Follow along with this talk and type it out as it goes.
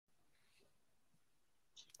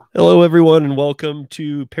Hello, everyone, and welcome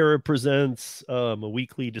to Para Presents, a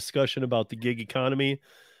weekly discussion about the gig economy.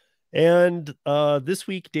 And this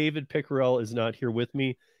week, David Pickerel is not here with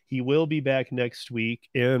me. He will be back next week.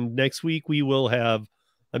 And next week, I'm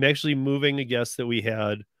actually moving a guest that we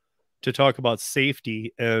had to talk about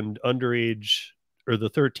safety and underage or the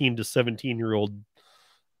 13 to 17-year-old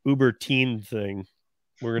Uber teen thing.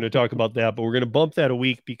 We're going to talk about that, but we're going to bump that a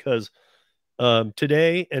week because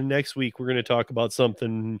today and next week, we're going to talk about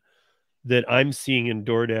something that I'm seeing in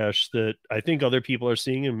DoorDash that I think other people are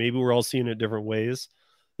seeing, and maybe we're all seeing it different ways.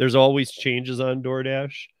 There's always changes on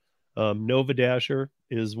DoorDash. Nova Dasher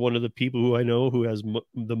is one of the people who I know who has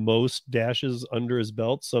the most dashes under his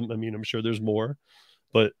belt. I'm sure there's more,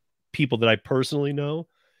 but people that I personally know,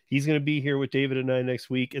 he's going to be here with David and I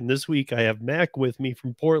next week. And this week I have Mac with me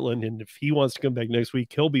from Portland. And if he wants to come back next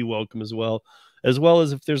week, he'll be welcome as well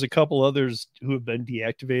as if there's a couple others who have been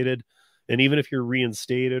deactivated. And even if you're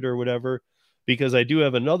reinstated or whatever, because I do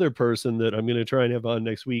have another person that I'm going to try and have on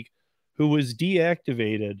next week who was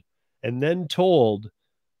deactivated and then told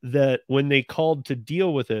that when they called to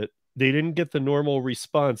deal with it, they didn't get the normal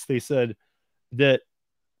response. They said that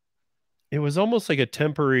it was almost like a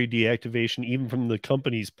temporary deactivation, even from the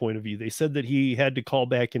company's point of view. They said that he had to call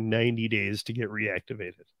back in 90 days to get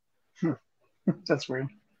reactivated. That's weird.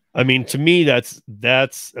 I mean, to me,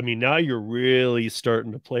 now you're really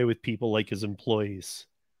starting to play with people like his employees.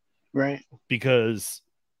 Right. Because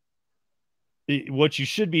what you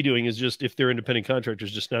should be doing is just, if they're independent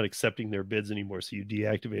contractors, just not accepting their bids anymore. So you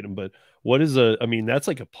deactivate them. But that's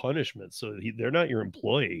like a punishment. So they're not your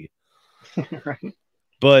employee. Right.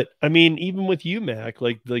 But I mean, even with you, Mac,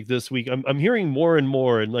 like this week, I'm hearing more and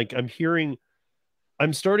more, and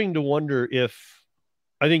I'm starting to wonder if,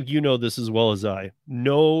 I think you know this as well as I,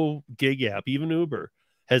 no gig app, even Uber,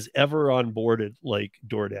 has ever onboarded like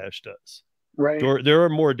DoorDash does. Right. There are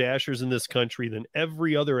more Dashers in this country than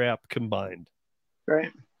every other app combined.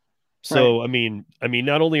 Right. So, right.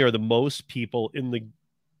 Not only are the most people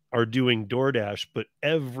are doing DoorDash, but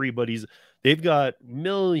they've got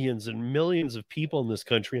millions and millions of people in this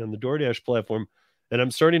country on the DoorDash platform. And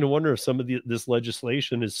I'm starting to wonder if some of this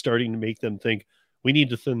legislation is starting to make them think we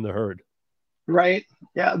need to thin the herd. Right.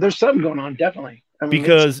 Yeah. There's something going on. Definitely.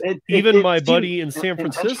 Because even my buddy in San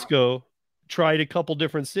Francisco tried a couple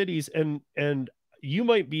different cities, and you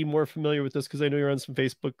might be more familiar with this because I know you're on some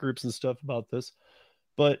Facebook groups and stuff about this,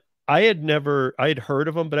 but I had heard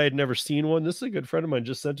of them, but I had never seen one. This is a good friend of mine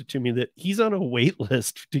just sent it to me that he's on a wait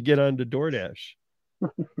list to get onto DoorDash.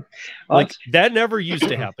 Like that never used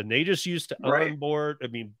to happen. They just used to onboard. I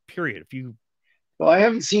mean, period. Well, I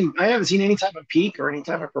haven't seen any type of peak or any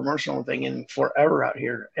type of promotional thing in forever out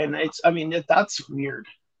here, and that's weird.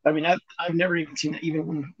 I mean, I've never even seen that, even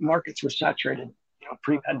when markets were saturated,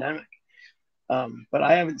 pre-pandemic. But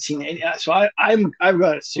I haven't seen any. So I've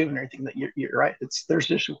got to assume and everything that you're right. There's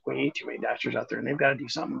just way too many dashers out there, and they've got to do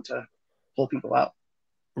something to pull people out.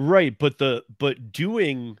 Right, here's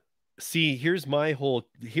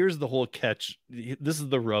the whole catch. This is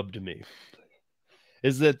the rub to me,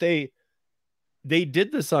 is that they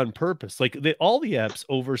did this on purpose. Like all the apps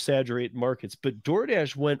oversaturate markets, but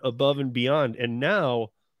DoorDash went above and beyond, and now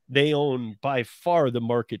they own by far the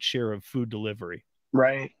market share of food delivery.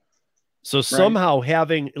 Right. So somehow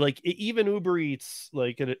having, like, even Uber Eats,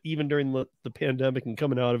 like even during the pandemic and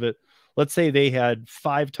coming out of it, let's say they had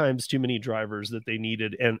 5 times too many drivers that they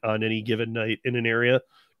needed on any given night in an area.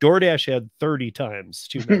 DoorDash had 30 times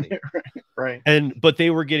too many. Right. But they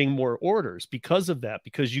were getting more orders because of that,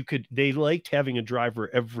 because they liked having a driver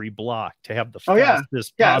every block to have the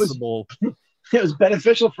fastest possible. It was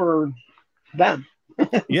beneficial for them.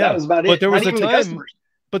 Yeah. That was about but it. There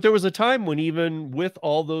was a time when, even with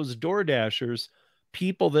all those DoorDashers,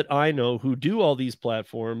 people that I know who do all these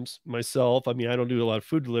platforms, myself, I don't do a lot of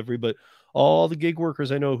food delivery, but all the gig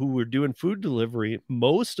workers I know who were doing food delivery,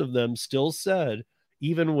 most of them still said,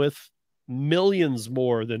 even with millions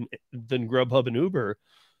more than Grubhub and Uber,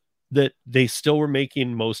 that they still were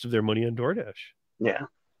making most of their money on DoorDash. Yeah.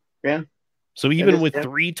 Yeah. So even with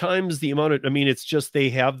 3 times the amount of, it's just, they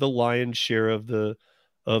have the lion's share of the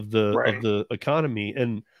economy.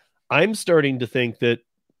 And I'm starting to think that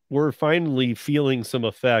we're finally feeling some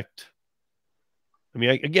effect.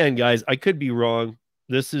 Again, guys, I could be wrong.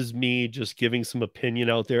 This is me just giving some opinion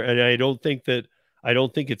out there. And I don't think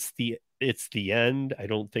it's the end. I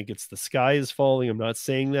don't think it's the sky is falling. I'm not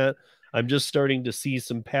saying that. I'm just starting to see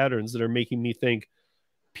some patterns that are making me think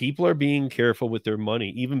people are being careful with their money,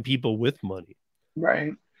 even people with money.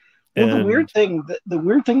 Right. Well, the weird thing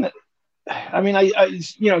that, I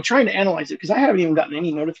trying to analyze it, because I haven't even gotten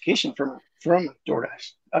any notification from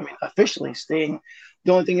DoorDash. I mean, officially staying.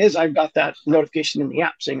 The only thing is, I've got that notification in the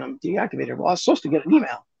app saying I'm deactivated. Well, I was supposed to get an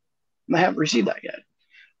email, and I haven't received that yet.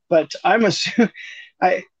 But I'm assuming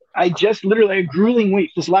I just literally a grueling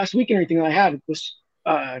week. This last week and everything I had was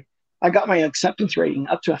I got my acceptance rating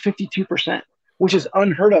up to a 52%, which is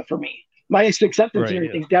unheard of for me. My acceptance and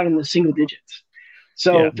everything's down in the single digits.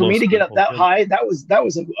 So for me to get up that high, that was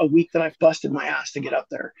a week that I busted my ass to get up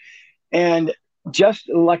there. And just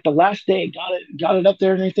like the last day, got it up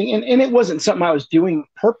there and everything. And it wasn't something I was doing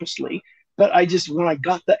purposely, but I just, when I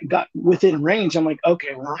got within range, I'm like,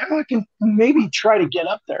 okay, well, now I can maybe try to get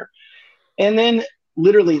up there. And then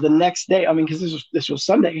literally the next day, I mean, because this was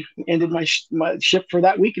Sunday, ended my shift for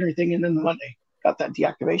that week and everything. And then Monday got that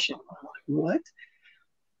deactivation. I'm like, what?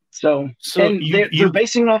 So and they're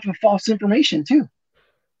basing it off of false information too.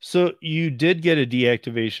 So you did get a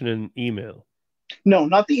deactivation in email? No,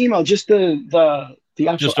 not the email, just the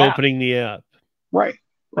actual just app. Opening the app. Right.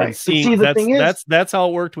 And see, that's how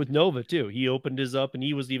it worked with Nova too. He opened his up and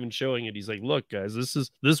he was even showing it. He's like, look, guys, this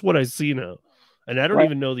is what I see now. And I don't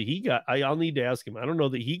even know that he got, I'll need to ask him. I don't know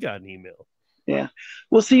that he got an email. Yeah.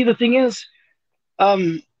 Well, see, the thing is,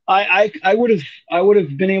 I would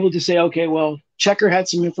have been able to say, okay, well, Checker had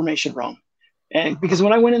some information wrong. And because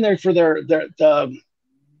when I went in there for their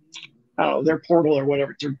I don't know, their portal or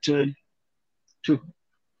whatever to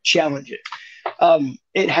challenge it,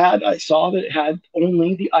 I saw that it had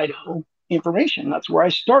only the Idaho information. That's where I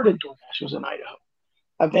started. DoorDash was in Idaho.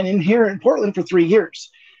 I've been in here in Portland for 3 years.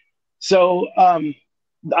 So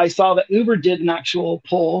I saw that Uber did an actual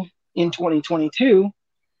poll in 2022,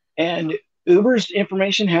 and Uber's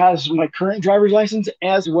information has my current driver's license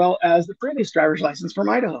as well as the previous driver's license from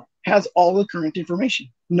Idaho. Has all the current information.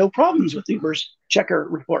 No problems with Uber's Checker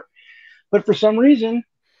report. But for some reason,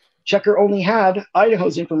 Checker only had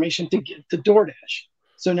Idaho's information to give to DoorDash.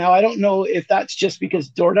 So now I don't know if that's just because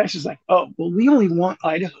DoorDash is like, oh, well, we only want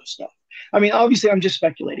Idaho stuff. I mean, obviously, I'm just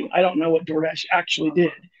speculating. I don't know what DoorDash actually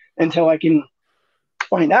did until I can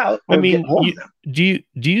find out. I mean, do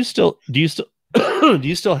you still do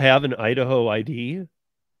you still have an Idaho ID?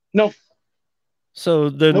 No. So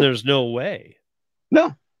then there's no way.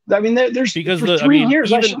 No. I mean, there's because for 3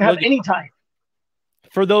 years I shouldn't have any time.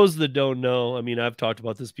 For those that don't know, I mean, I've talked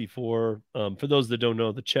about this before. For those that don't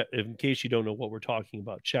know, in case you don't know what we're talking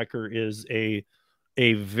about, Checker is a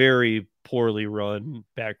very poorly run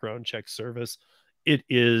background check service. It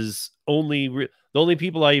is the only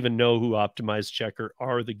people I even know who optimize Checker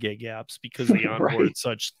are the gig apps because they onboard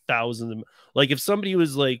such thousands of, like if somebody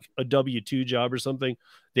was like a W-2 job or something,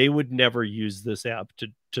 they would never use this app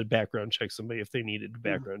to background check somebody if they needed to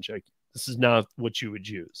background check. This is not what you would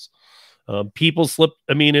use. People slip.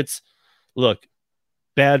 I mean,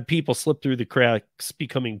 bad people slip through the cracks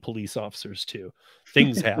becoming police officers too.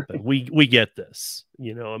 Things happen. We get this,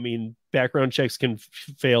 I mean, background checks can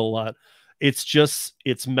fail a lot.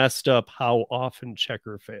 It's messed up how often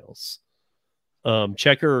Checker fails.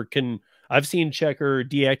 I've seen Checker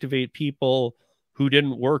deactivate people who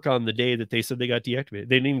didn't work on the day that they said they got deactivated.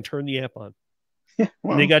 They didn't even turn the app on. Wow.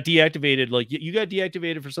 And they got deactivated. Like you got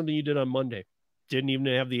deactivated for something you did on Monday. Didn't even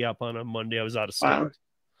have the app on Monday. I was out of state,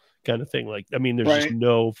 kind of thing. Like, I mean, there's just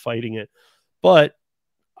no fighting it. But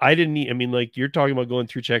I mean, like you're talking about going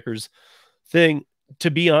through Checker's thing.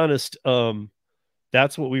 To be honest,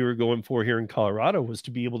 that's what we were going for here in Colorado, was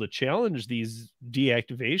to be able to challenge these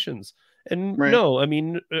deactivations. And no, I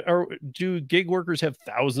mean, do gig workers have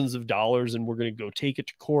thousands of dollars and we're going to go take it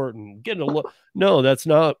to court and get no, that's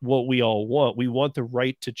not what we all want. We want the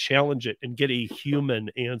right to challenge it and get a human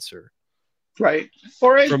answer. Right.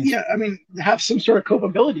 Or I mean, have some sort of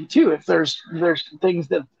culpability too. If there's things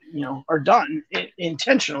that, are done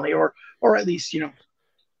intentionally or at least,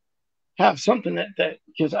 have something that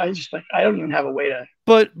because I just I don't even have a way to.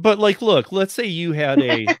 But like, look, let's say you had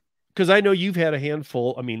because I know you've had a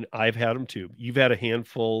handful. I mean, I've had them too. You've had a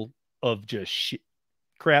handful of just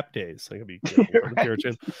crap days. I gotta be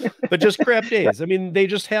careful, but just crap days. I mean, they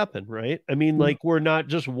just happen, right? I mean, like we're not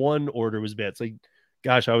just one order was bad. It's like,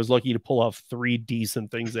 gosh, I was lucky to pull off 3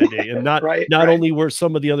 decent things that day, and not only were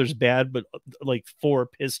some of the others bad, but like 4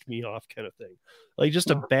 pissed me off, kind of thing. Like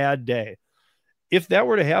just a bad day. If that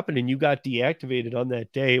were to happen and you got deactivated on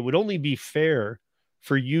that day, it would only be fair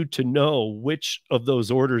for you to know which of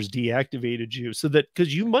those orders deactivated you, so that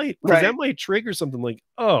because that might trigger something like,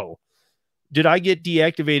 oh, did I get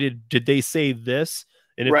deactivated? Did they say this?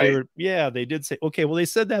 And if they were, they did say, okay, well, they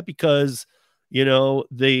said that because,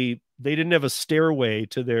 they didn't have a stairway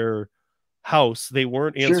to their house. They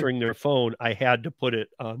weren't answering their phone. I had to put it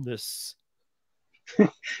on this,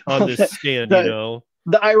 stand,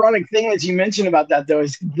 The ironic thing that you mentioned about that, though,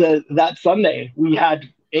 is that Sunday we had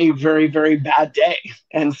a very, very bad day.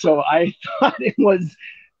 And so I thought it was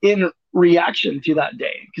in reaction to that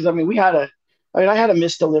day. Because I mean, I had a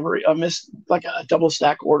missed delivery, a missed like a double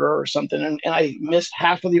stack order or something, and I missed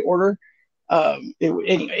half of the order.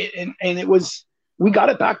 Anyway, and it was, we got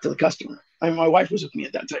it back to the customer. I mean, my wife was with me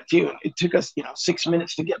at that time too. And it took us, 6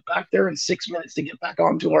 minutes to get back there and 6 minutes to get back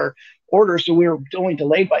onto our order. So we were only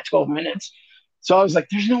delayed by 12 minutes. So I was like,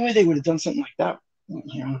 there's no way they would have done something like that. All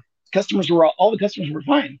the customers were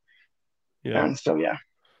fine. Yeah. And so, yeah.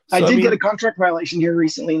 So, I did get a contract violation here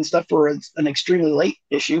recently and stuff for an extremely late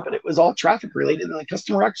issue, but it was all traffic related. And the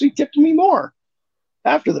customer actually tipped me more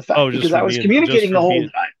after the fact because I was communicating the whole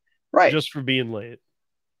time. Right. Just for being late.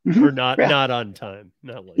 Mm-hmm. Or not on time.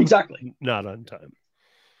 Not late. Exactly. Not on time.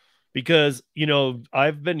 Because,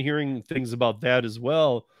 I've been hearing things about that as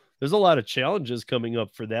well. There's a lot of challenges coming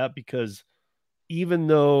up for that because even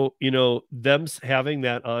though, them having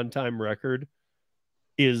that on-time record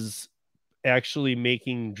is actually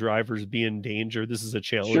making drivers be in danger. This is a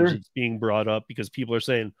challenge that's being brought up because people are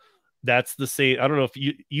saying that's the same. I don't know if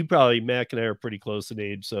you probably, Mac and I are pretty close in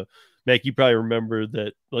age. So Mac, you probably remember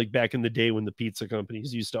that like back in the day when the pizza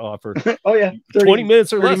companies used to offer 20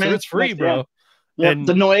 minutes or less, minutes, it's free, bro. Yeah. And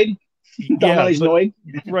the Noid.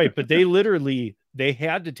 Right. But they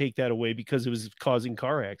had to take that away because it was causing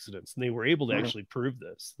car accidents. And they were able to actually prove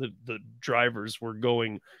this. The drivers were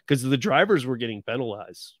the drivers were getting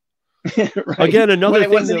penalized. Right. Again, another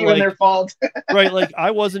thing, it wasn't even their fault. Right, like I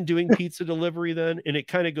wasn't doing pizza delivery then, and it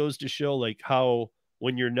kind of goes to show like how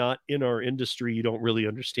when you're not in our industry, you don't really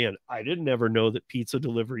understand. I didn't ever know that pizza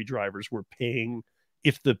delivery drivers were paying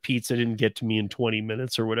if the pizza didn't get to me in 20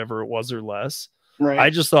 minutes or whatever it was or less. Right. I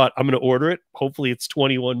just thought I'm going to order it. Hopefully, it's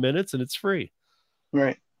 21 minutes and it's free.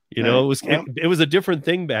 Right. It was a different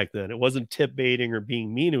thing back then. It wasn't tip baiting or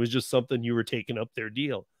being mean. It was just something you were taking up their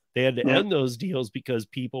deal. They had to end those deals because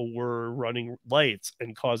people were running lights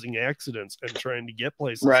and causing accidents and trying to get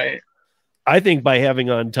places. Right. I think by having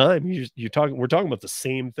on time, we're talking about the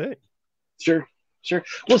same thing. Sure.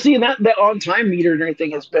 Well, see, and that on time meter and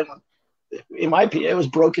everything has been, in my opinion, it was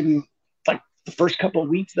broken like the first couple of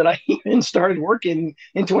weeks that I even started working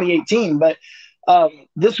in 2018. But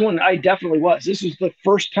this one, I definitely was. This was the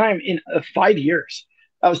first time in 5 years.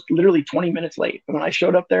 I was literally 20 minutes late. And when I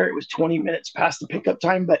showed up there, it was 20 minutes past the pickup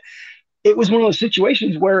time. But it was one of those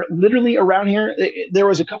situations where literally around here, there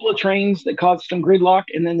was a couple of trains that caused some gridlock,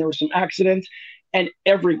 and then there were some accidents, and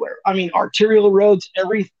everywhere. I mean, arterial roads,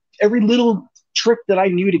 every little trick that I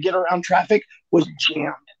knew to get around traffic was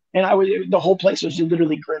jammed. And the whole place was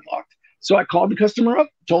literally gridlocked. So I called the customer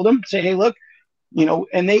up, told them, say, hey, look,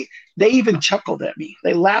 and they even chuckled at me.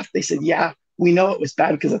 They laughed. They said, yeah, we know it was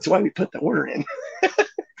bad because that's why we put the order in.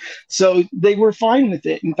 So they were fine with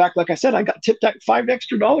it. In fact, like I said, I got tipped $5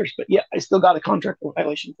 extra, but yeah, I still got a contract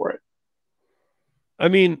violation for it. I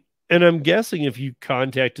mean, and I'm guessing if you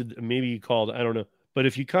contacted, maybe you called, I don't know, but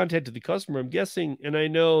if you contacted the customer, I'm guessing, and I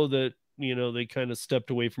know that, they kind of stepped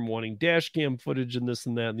away from wanting dash cam footage and this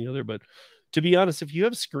and that and the other, but to be honest, if you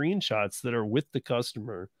have screenshots that are with the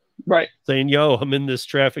customer, right, saying, yo, I'm in this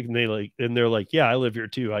traffic, and they're like, yeah, I live here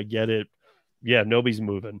too. I get it. Yeah, nobody's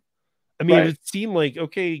moving. I mean, it seemed like,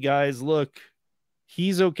 okay, guys, look,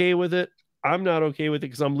 he's okay with it. I'm not okay with it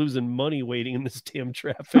because I'm losing money waiting in this damn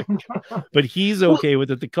traffic. But he's okay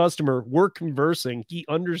with it. The customer, we're conversing. He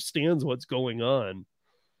understands what's going on.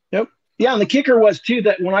 Yep. Yeah, and the kicker was, too,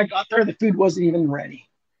 that when I got there, the food wasn't even ready.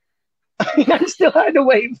 I mean, I still had to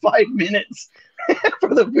wait 5 minutes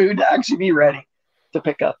for the food to actually be ready to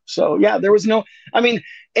pick up. So, yeah, there was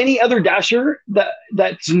any other dasher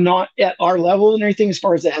that's not at our level and everything, as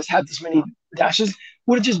far as it has had this many dashes,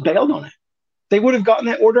 would have just bailed on it. They would have gotten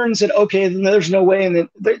that order and said, okay, then there's no way. And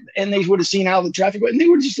they would have seen how the traffic went, and they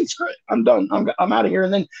would have just said, screw it, I'm done. I'm out of here.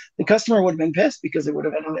 And then the customer would have been pissed because they would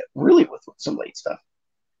have ended it really with some late stuff.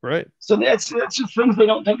 Right. So that's just things they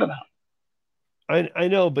don't think about. I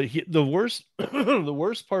know, but the worst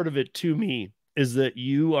part of it to me is that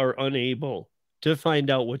you are unable to find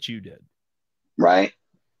out what you did. Right.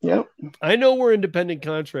 Yep. I know we're independent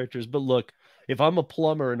contractors, but look, if I'm a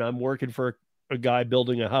plumber and I'm working for a guy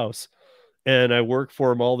building a house and I work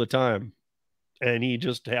for him all the time and he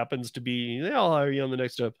just happens to be, I'll hire you on the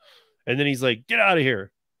next job. And then he's like, get out of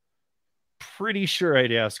here. Pretty sure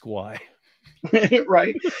I'd ask why.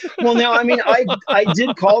 Right. Well, now, I mean, I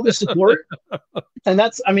did call the support, and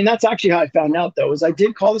that's actually how I found out, though, is I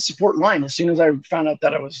did call the support line as soon as I found out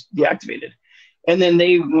that I was deactivated. And then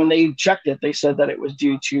when they checked it, they said that it was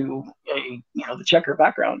due to the checker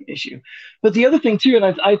background issue. But the other thing too,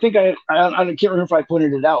 and I think I can't remember if I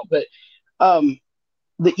pointed it out, but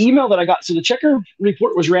the email that I got, so the checker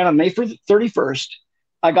report was ran on May 31st.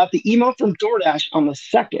 I got the email from DoorDash on the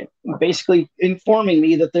 2nd, basically informing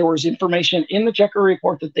me that there was information in the checker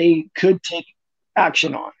report that they could take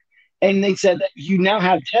action on. And they said that you now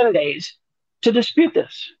have 10 days to dispute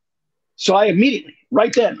this. So I immediately,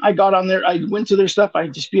 right then, I got on there. I went to their stuff. I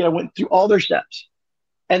went through all their steps.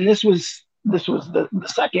 And this was the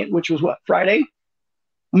 2nd, which was what, Friday?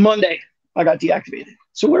 Monday, I got deactivated.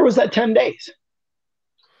 So where was that 10 days?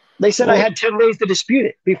 They said I had 10 days to dispute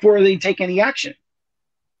it before they take any action.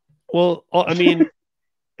 Well, I mean,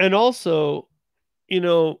 and also,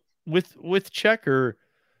 with Checker,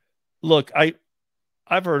 look,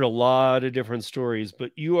 I've heard a lot of different stories,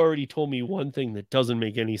 but you already told me one thing that doesn't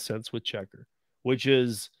make any sense with Checker, which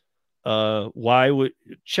is why would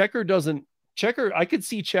Checker I could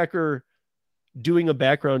see Checker doing a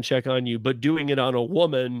background check on you, but doing it on a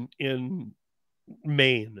woman in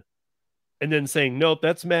Maine and then saying, nope,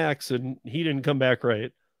 that's Max and he didn't come back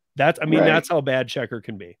right. That's how bad Checker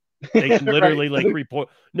can be. They can literally report,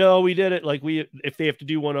 no, we did it. If they have to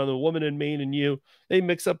do one on the woman in Maine and you, they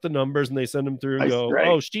mix up the numbers and they send them through and go,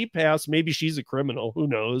 oh, she passed. Maybe she's a criminal. Who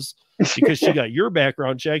knows? Because she got your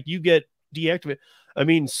background check, you get deactivated. I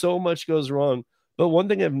mean, so much goes wrong. But one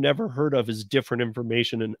thing I've never heard of is different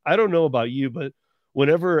information. And I don't know about you, but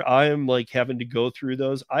whenever I'm having to go through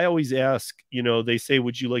those, I always ask, they say,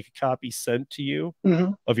 would you like a copy sent to you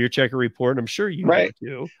of your checker report? I'm sure you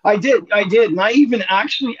do. I did. And I even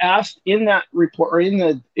actually asked in that report, or in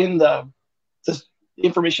the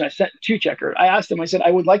information I sent to Checker, I asked them, I said,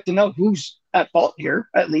 I would like to know who's at fault here,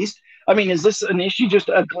 at least. I mean, is this an issue, just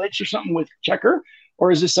a glitch or something with Checker? Or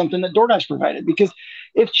is this something that DoorDash provided? Because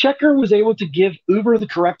if Checker was able to give Uber the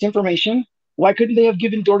correct information, why couldn't they have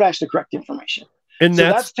given DoorDash the correct information? And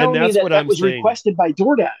that's telling me that was requested by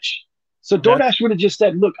DoorDash. So DoorDash would have just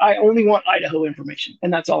said, look, I only want Idaho information,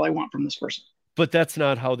 and that's all I want from this person. But that's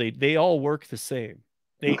not how they all work the same.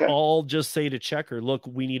 They all just say to Checker, look,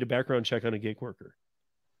 we need a background check on a gig worker.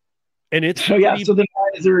 And it's so then why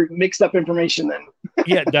is there mixed up information then?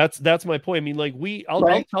 Yeah, that's my point. I mean,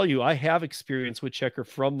 I'll tell you, I have experience with Checker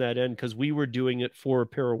from that end because we were doing it for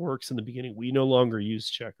ParaWorks in the beginning. We no longer use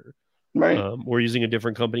Checker. Right. We're using a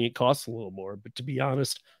different company. It costs a little more, but to be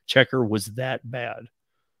honest, Checker was that bad.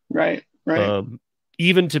 Right.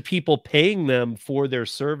 Even to people paying them for their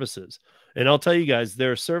services. And I'll tell you guys,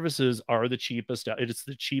 their services are the cheapest. It's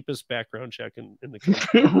the cheapest background check in the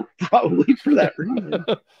country. Probably for that reason.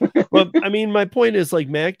 Well, I mean, my point is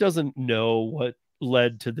Mac doesn't know what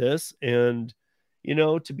led to this. And,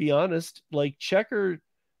 to be honest, Checker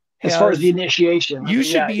as far as the initiation, you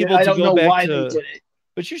should be able to go back to, they did it.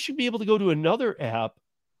 But you should be able to go to another app.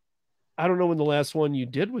 I don't know when the last one you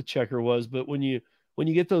did with Checker was, but when you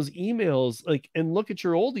get those emails, and look at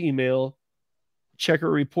your old email,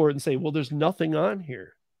 Checker report and say, well, there's nothing on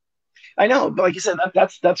here. I know, but like you said,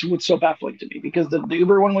 that's what's so baffling to me, because the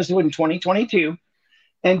Uber one was in 2022,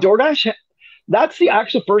 and DoorDash, that's the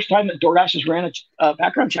actual first time that DoorDash has ran a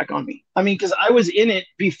background check on me. I mean, because I was in it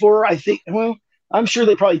before. I think, well, I'm sure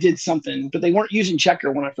they probably did something, but they weren't using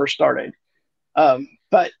Checker when I first started.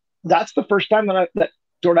 But that's the first time that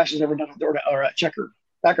DoorDash has ever done a Checker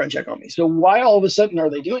background check on me. So why all of a sudden are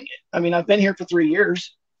they doing it? I mean, I've been here for 3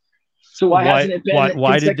 years. So why hasn't it been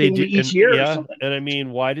why did they do each year or something? And I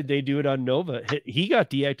mean, why did they do it on Nova? He got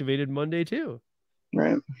deactivated Monday too.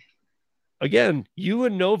 Right. Again, you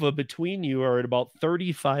and Nova between you are at about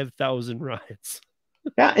 35,000 rides.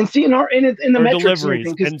 Yeah, and see in the metrics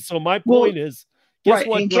deliveries. And so my point is, guess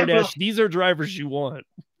what, DoorDash? These are drivers you want.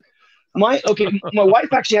 My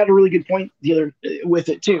wife actually had a really good point with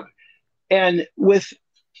it too. And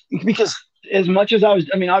because as much as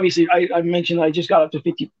obviously I mentioned I just got up to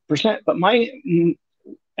 50%, but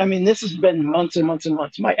this has been months and months and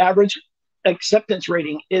months. My average acceptance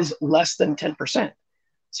rating is less than 10%.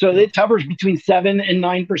 So it hovers between 7 and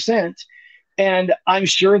 9%. And I'm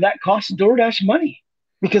sure that costs DoorDash money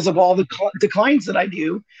because of all the declines that I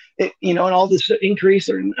do, and all this increase.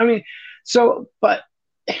 But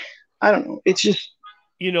I don't know. It's just,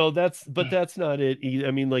 that's not it.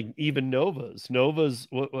 I mean, even Nova's,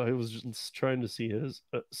 what I was just trying to see his.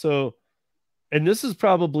 And this is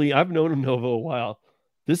probably, I've known Nova a while.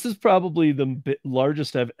 This is probably the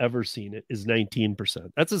largest I've ever seen it is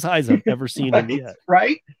 19%. That's as high as I've ever seen him yet.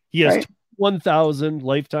 Right. He has 1,000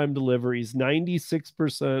 lifetime deliveries,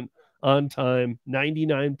 96% on time,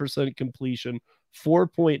 99% completion,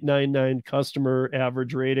 4.99 customer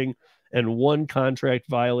average rating, and 1 contract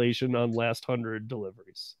violation on last 100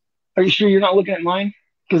 deliveries. Are you sure you're not looking at mine?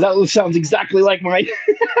 Because that sounds exactly like mine.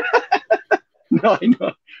 No, I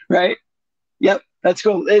know. Right? Yep. That's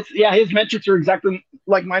cool. His metrics are exactly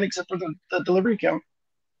like mine, except for the delivery count.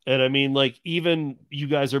 And I mean, like, even you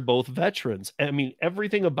guys are both veterans. I mean,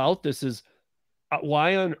 everything about this is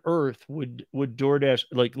why on earth would DoorDash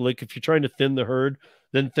like if you're trying to thin the herd,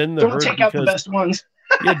 then thin the Don't herd take out the because best ones.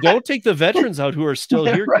 yeah, don't take the veterans out who are still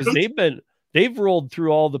here because Right. they've rolled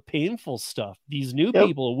through all the painful stuff. These new Yep.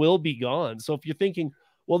 people will be gone. So if you're thinking,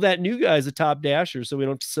 well, that new guy's a top dasher, so we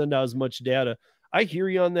don't send out as much data. I hear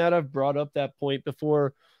you on that. I've brought up that point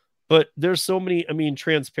before, but there's so many. I mean,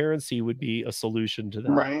 transparency would be a solution to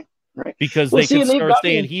that Right. Right. because Well, they see, could and they've start got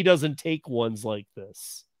saying me. he doesn't take ones like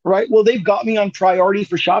this. Right. Well, they've got me on priority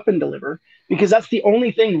for shop and deliver because that's the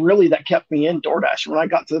only thing really that kept me in DoorDash when I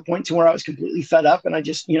got to the point to where I was completely fed up and I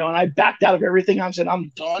just, and I backed out of everything. I said, I'm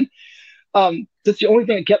done. That's the only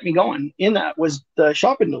thing that kept me going in that was the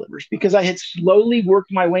shop and delivers because I had slowly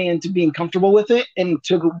worked my way into being comfortable with it and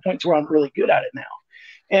to the point to where I'm really good at it now.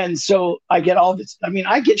 And so I get all this. I mean,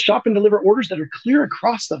 I get shop and deliver orders that are clear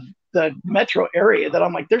across the metro area that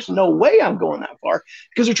I'm like, there's no way I'm going that far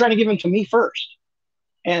because they're trying to give them to me first.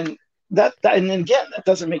 And and then again, that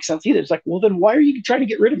doesn't make sense either. It's like, well, then why are you trying to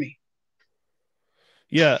get rid of me?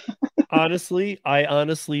 Yeah. I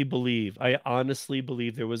honestly believe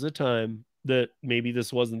there was a time that maybe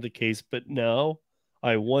this wasn't the case, but now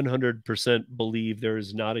I 100% believe there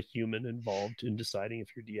is not a human involved in deciding if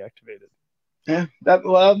you're deactivated Yeah,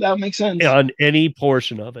 that makes sense, on any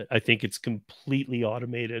portion of it. I think it's completely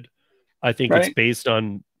automated. I think it's right? based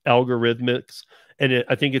on algorithmics.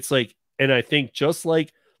 I think it's like, and I think just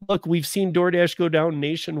like, look, we've seen DoorDash go down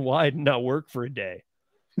nationwide and not work for a day.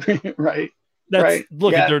 Right, That's right.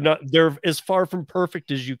 look, Yeah, they're as far from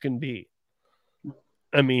perfect as you can be.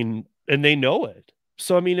 I mean, and they know it.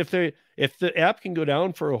 So I mean, if the app can go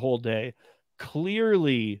down for a whole day,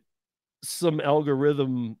 clearly some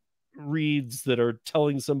algorithm reads that are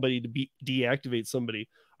telling somebody to be deactivate somebody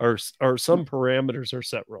are some parameters are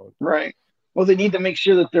set wrong. right. Well, they need to make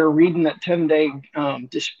sure that they're reading that 10-day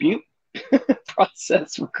dispute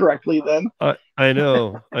process correctly. Then, I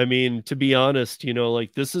know. I mean, to be honest,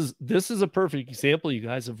 like this is a perfect example, you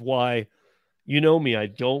guys, of why me.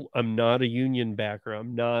 I'm not a union backer.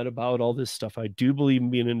 I'm not about all this stuff. I do believe in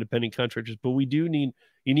being independent contractors, but you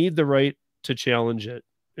need the right to challenge it.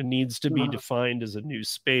 It needs to be defined as a new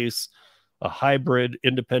space, a hybrid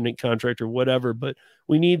independent contractor, whatever. But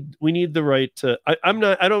we need the right to. I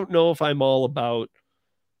don't know if I'm all about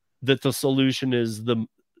that. The solution is the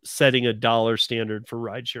setting a dollar standard for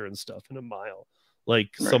rideshare and stuff in a mile, like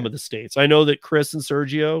some right, of the states. I know that Chris and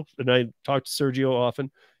Sergio, and I talk to Sergio often.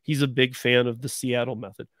 He's a big fan of the Seattle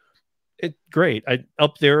method. Great.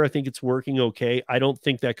 Up there, I think it's working okay. I don't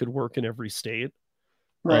think that could work in every state.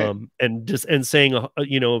 right. And saying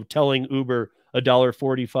telling Uber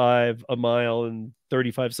 $1.45 a mile and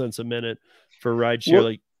 35 cents a minute for rideshare, Well,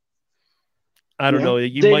 like I don't yeah. know,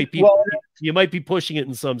 They well, you might be pushing it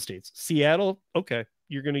in some states. Seattle, okay,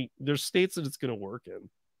 there's states that it's gonna work in.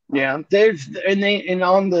 yeah. And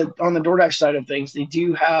on the DoorDash side of things, they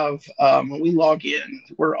do have when we log in,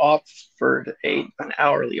 we're offered an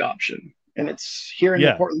hourly option, and it's here in the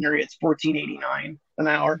Yeah, Portland area, it's 14.89 an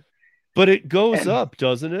hour. but it goes And up,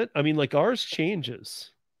 doesn't it? I mean, like ours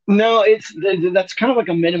changes. no, that's kind of like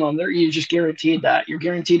a minimum. There, you just guaranteed that you're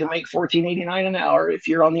guaranteed to make 14.89 an hour if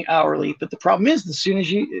you're on the hourly. But the problem is, as soon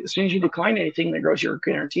as you decline anything, there goes your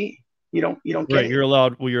guarantee. You don't get Right. it. You're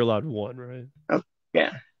allowed one, right? Oh,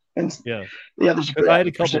 yeah, and Yeah. yeah, there's I had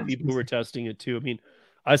a couple percentage. people who were testing it too. I mean,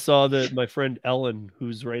 I saw that my friend Ellen,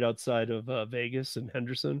 who's right outside of Vegas and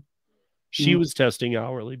Henderson, she Mhm. was testing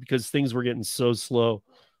hourly because things were getting so slow.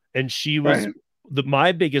 And she was Right,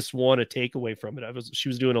 my biggest one to take away from it. She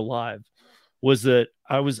was doing a live was that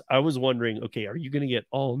I was wondering, okay, are you going to get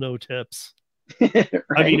all no tips? I mean,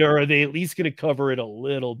 right, or are they at least going to cover it a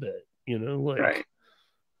little bit, like, right,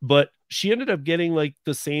 but she ended up getting like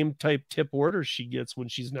the same type tip order she gets when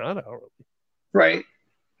she's not hourly. right, It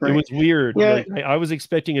right. was weird. Yeah, Like I was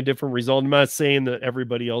expecting a different result. I'm not saying that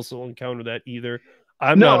everybody else will encounter that either.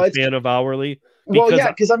 I'm not no, a it's fan of hourly well, because yeah,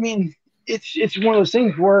 because I mean, it's one of those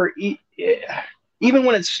things where even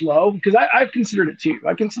when it's slow, because I've considered it too.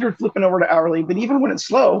 I considered flipping over to hourly, but even when it's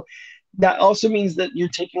slow, that also means that you're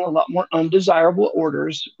taking a lot more undesirable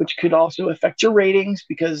orders, which could also affect your ratings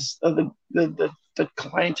because of the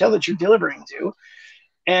clientele that you're delivering to.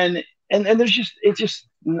 And there's just it's just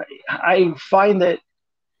I find that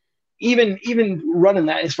even running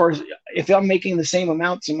that as far as if I'm making the same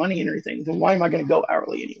amounts of money and everything, then why am I going to go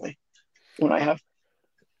hourly anyway when I have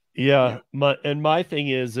yeah, yeah my thing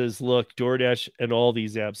is look, DoorDash and all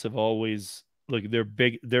these apps have always look, they're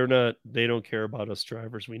big, they don't care about us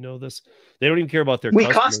drivers. We know this. They don't even care about their we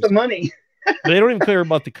cost the customers. money. They don't even care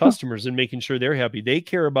about the customers and making sure they're happy. They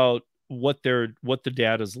care about what the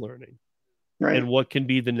data's learning Right. and what can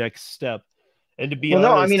be the next step. And to be Well,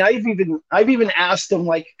 no, I honest, mean, I've even asked them,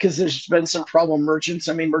 like, because there's been some problem merchants.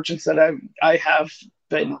 I mean, merchants that I have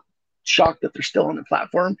been shocked that they're still on the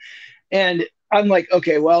platform, and I'm like,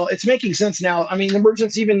 okay, well, it's making sense now. I mean, the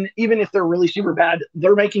merchants, even if they're really super bad,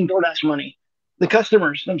 they're making DoorDash money. The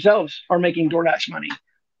customers themselves are making DoorDash money.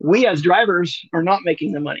 We as drivers are not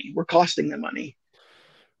making the money. We're costing them money.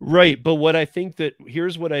 right. But what I think that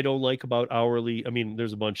here's what I don't like about hourly. I mean,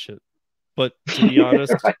 there's a bunch of, but to be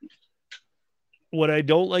honest, Right. what I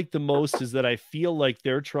don't like the most is that I feel like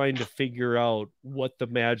they're trying to figure out what the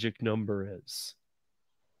magic number is.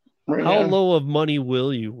 Right, How yeah. low of money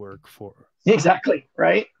will you work for? Exactly.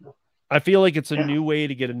 Right. I feel like it's a Yeah. new way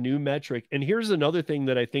to get a new metric. And here's another thing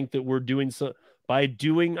that I think that we're doing. So by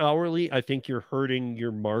doing hourly, I think you're hurting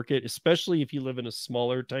your market, especially if you live in a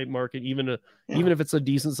smaller type market, even Yeah. if it's a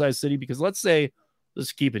decent sized city. Because let's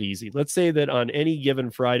keep it easy. Let's say that on any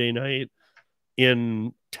given Friday night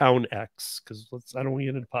in town X, because I don't want to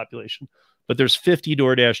get into population, but there's 50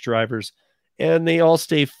 DoorDash drivers and they all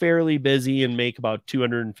stay fairly busy and make about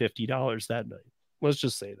 $250 that night. Let's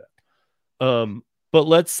just say that. But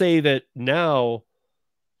let's say that now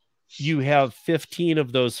you have 15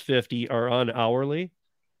 of those 50 are on hourly.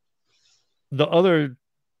 The other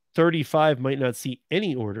 35 might not see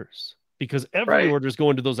any orders because every Right. order is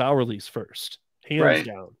going to those hourlies first, hands Right.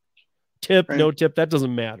 down. Tip, Right. no tip, that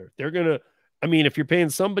doesn't matter. They're going to, I mean, if you're paying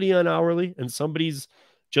somebody on hourly and somebody's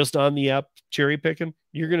just on the app cherry picking,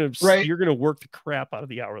 you're going Right. to work the crap out of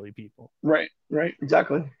the hourly people. Right. Right.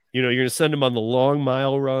 Exactly. You're going to send them on the long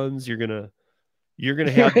mile runs. You're going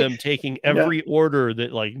to have them taking Yeah. every order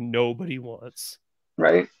that like nobody wants.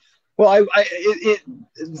 Right. Well, it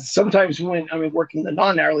sometimes when I'm working the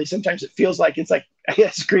non-hourly, sometimes it feels like it's like I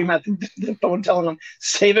scream at the phone telling them,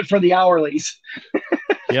 save it for the hourlies.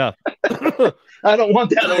 Yeah. I don't want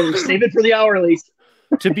that order. Save it for the hourlies.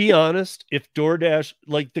 To be honest, if DoorDash,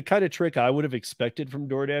 like the kind of trick I would have expected from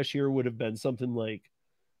DoorDash here would have been something like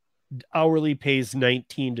hourly pays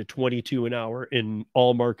 19 to 22 an hour in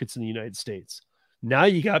all markets in the United States. Now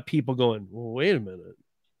you got people going, well, wait a minute.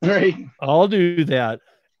 Right. I'll do that.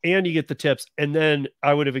 And you get the tips. And then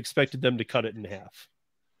I would have expected them to cut it in half.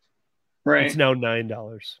 Right. It's now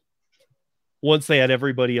 $9. Once they had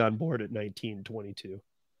everybody on board at 19.22.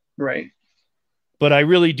 Right. But I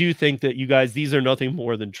really do think that you guys, these are nothing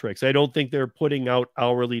more than tricks. I don't think they're putting out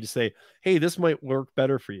hourly to say, hey, this might work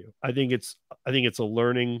better for you. I think it's a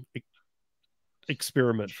learning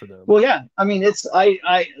experiment for them. Well, yeah. I mean,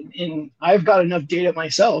 I've got enough data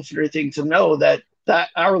myself and everything to know that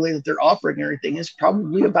hourly that they're offering and everything is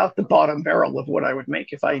probably about the bottom barrel of what I would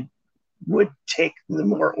make if I would take the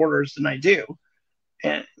more orders than I do.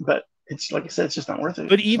 But it's like I said, it's just not worth it.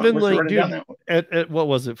 But even like, dude, at what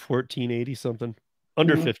was it, 1480 something?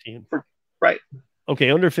 Under 15. Right.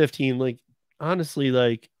 Okay, under 15. Like, honestly,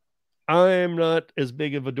 like, I'm not as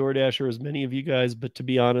big of a DoorDasher as many of you guys, but to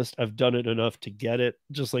be honest, I've done it enough to get it,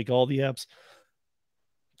 just like all the apps.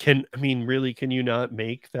 Really, can you not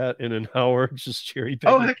make that in an hour? Just cherry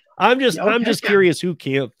picking. Oh, I'm just curious who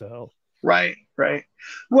can't though. Right.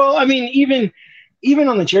 Well, I mean, even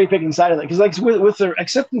on the cherry picking side of it, because like with the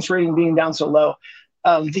acceptance rating being down so low,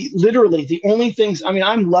 the only things, I mean,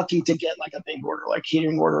 I'm lucky to get like a big order, like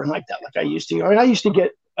catering order and like that, like I used to. I mean, I used to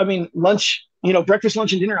get, lunch, breakfast,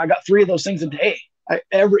 lunch, and dinner. I got 3 of those things a day. And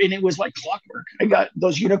it was like clockwork. I got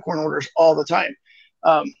those unicorn orders all the time.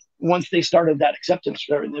 Once they started that acceptance,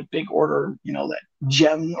 the big order, that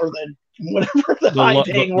gem or the whatever the high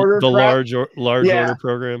paying order, the large order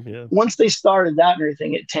program. Yeah. Once they started that and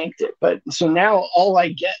everything, it tanked it. But so now all I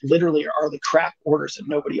get literally are the crap orders that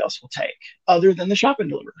nobody else will take, other than the shop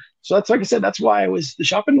and deliver. So that's, like I said, that's why the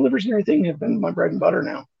shop and delivers and everything have been my bread and butter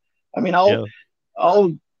now. I mean, I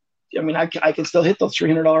can still hit those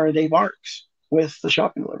 $300 a day marks with the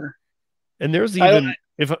shop and deliver. And there's even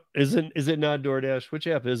is it not DoorDash? Which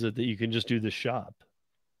app is it that you can just do the shop?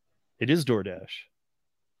 It is DoorDash.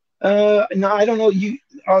 No, I don't know. You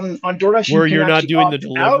on DoorDash where you're not doing the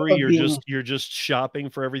delivery, you're just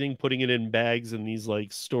shopping for everything, putting it in bags in these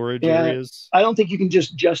like storage areas. I don't think you can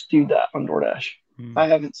just do that on DoorDash. I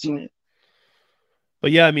haven't seen it.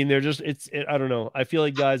 But yeah, I mean, I don't know. I feel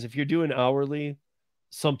like, guys, if you're doing hourly,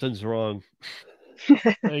 something's wrong.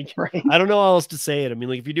 Like, right. I don't know how else to say it. I mean,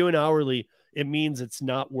 like, if you're doing hourly, it means it's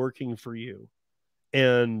not working for you.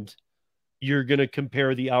 And you're going to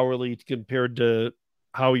compare the hourly compared to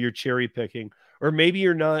how you're cherry picking. Or maybe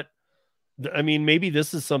you're not. I mean, maybe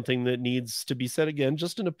this is something that needs to be said again,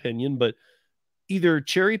 just an opinion, but either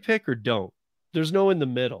cherry pick or don't. there's no in the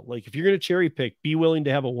middle. Like if you're going to cherry pick, be willing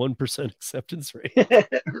to have a 1% acceptance rate,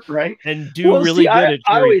 right? and do really good at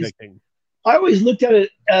cherry picking. I always looked at it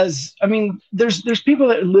as, I mean, there's people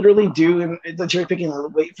that literally do the cherry picking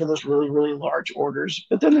and wait for those really, really large orders.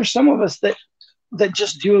 But then there's some of us that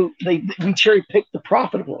just do, we cherry pick the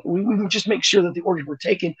profitable. We just make sure that the orders we're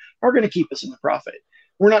taking are going to keep us in the profit.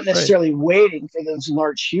 We're not necessarily waiting for those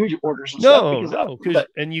large, huge orders. And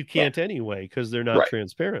and you can't anyway, because they're not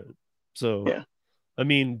transparent. So, I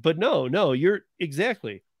mean, but no, you're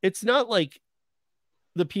exactly. It's not like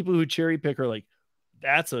the people who cherry pick are like,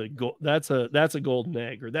 that's a golden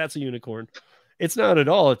egg, or that's a unicorn. It's not at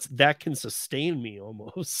all. It's that can sustain me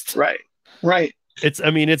almost. Right. It's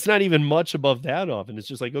not even much above that often. It's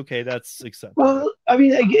just like, okay, that's acceptable. Well, I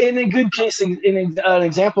mean, in a good case, an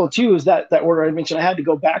example too is that order I mentioned. I had to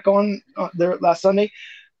go back on there last Sunday.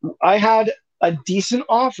 I had a decent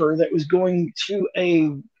offer that was going to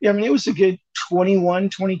it was a good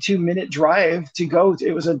 22 minute drive to go.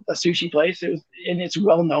 It was a sushi place. And it's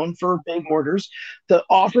well known for big orders. The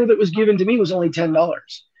offer that was given to me was only $10.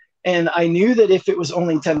 And I knew that if it was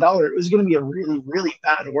only $10, it was going to be a really, really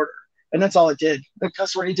bad order. And that's all it did. The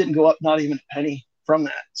customer rate didn't go up, not even a penny from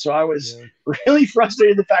that. So I was really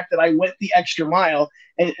frustrated the fact that I went the extra mile.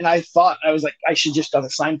 And I thought, I was like, I should just done a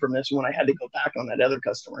sign from this when I had to go back on that other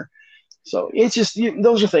customer. So it's just,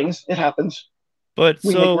 those are things. It happens. But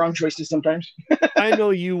we make wrong choices sometimes. I know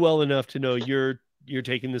you well enough to know you're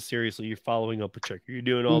taking this seriously. You're following up with checker. You're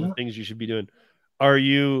doing all the things you should be doing. Are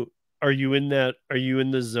you in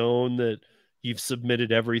the zone that you've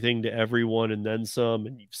submitted everything to everyone and then some,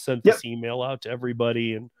 and you've sent this email out to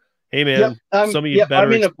everybody, and hey man, some of you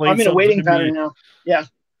better explain. I'm in a waiting pattern now.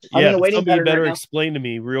 I'm in a waiting pattern. You better explain to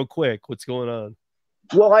me real quick what's going on.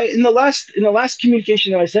 Well, in the last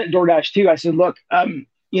communication that I sent DoorDash to, I said, look,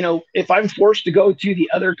 if I'm forced to go to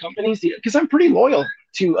the other companies, because I'm pretty loyal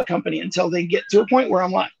to a company until they get to a point where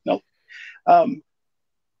I'm like, nope.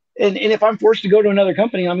 And if I'm forced to go to another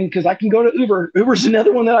company, I mean, because I can go to Uber. Uber's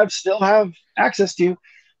another one that I still have access to.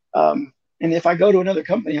 And if I go to another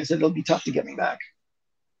company, I said, it'll be tough to get me back.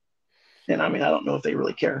 And I mean, I don't know if they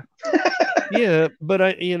really care. Yeah, but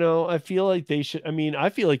I feel like they should. I mean, I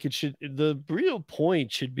feel like it should. The real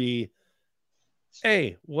point should be,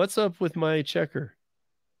 hey, what's up with my checker?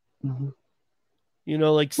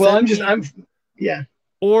 Like,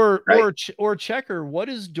 or checker, what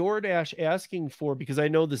is DoorDash asking for? Because I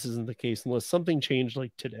know this isn't the case unless something changed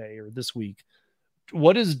like today or this week.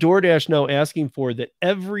 What is DoorDash now asking for that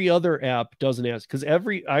every other app doesn't ask? Because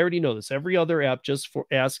I already know this. Every other app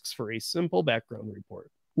asks for a simple background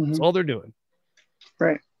report. That's all they're doing.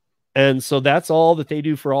 Right. And so that's all that they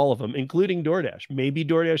do for all of them, including DoorDash. Maybe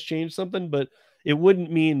DoorDash changed something, but it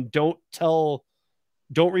wouldn't mean don't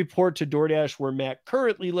report to DoorDash where Matt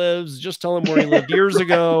currently lives. Just tell him where he lived years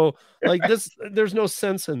ago. Like this, there's no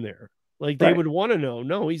sense in there. Like they would want to know.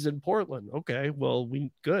 No, he's in Portland. Okay, well, we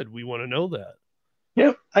want to know that.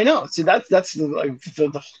 Yeah, I know. See, that's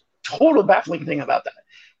the total baffling thing about that.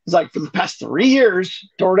 It's like for the past 3 years,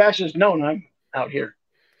 DoorDash has known I'm out here.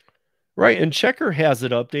 Right, and Checker has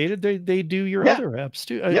it updated. They do your other apps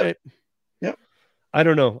too. I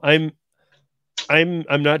don't know. I'm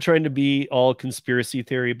not trying to be all conspiracy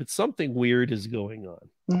theory, but something weird is going on.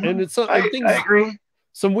 And it's I agree.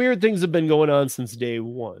 Some weird things have been going on since day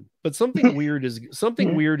one, but something weird is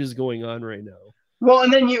going on right now. Well,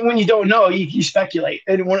 and then when you don't know, you speculate.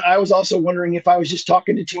 And I was also wondering if I was just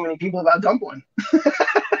talking to too many people about dumpling.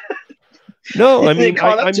 No, I mean,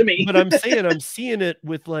 but I'm saying I'm seeing it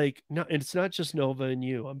with like, no, it's not just Nova and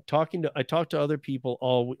you. I talk to other people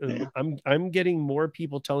all. I'm getting more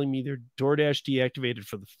people telling me they're DoorDash deactivated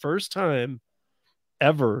for the first time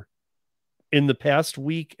ever in the past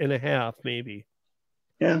week and a half, maybe.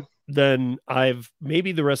 Yeah. Than I've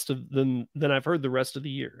heard the rest of the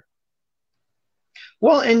year.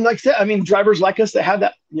 Well, and like I said, I mean, drivers like us that have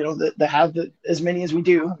that, that have as many as we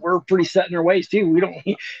do, we're pretty set in our ways too.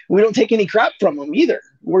 We don't take any crap from them either.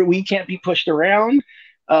 We can't be pushed around.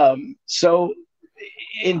 So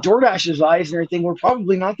in DoorDash's eyes and everything, we're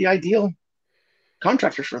probably not the ideal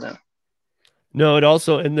contractors for them. No, it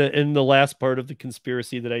also, in the last part of the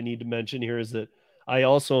conspiracy that I need to mention here is that I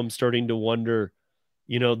also am starting to wonder,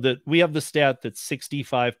 that we have the stat that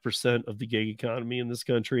 65% of the gig economy in this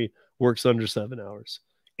country works under 7 hours.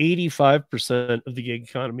 85% of the gig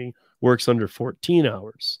economy works under 14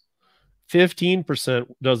 hours. 15%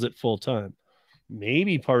 does it full time.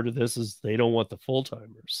 Maybe part of this is they don't want the full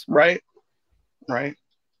timers. Right. I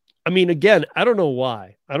mean, again, I don't know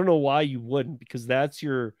why. I don't know why you wouldn't, because that's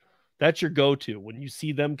your go-to. When you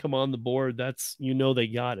see them come on the board, that's, they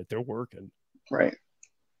got it. They're working. Right.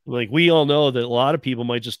 Like, we all know that a lot of people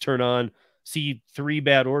might just turn on, see 3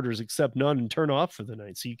 bad orders, accept none, and turn off for the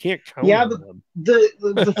night. So you can't count on them.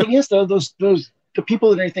 The thing is though, those the people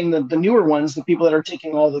that are anything the newer ones, the people that are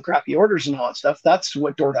taking all the crappy orders and all that stuff, that's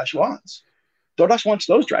what DoorDash wants. DoorDash wants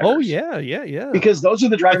those drivers. Oh yeah. Because those are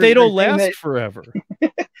the drivers. But they don't last forever.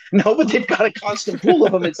 No, but they've got a constant pool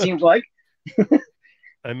of them, it seems like.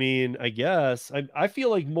 I mean, I guess I feel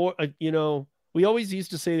like more, we always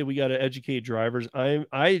used to say that we got to educate drivers.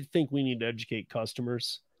 I think we need to educate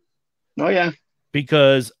customers. Oh yeah.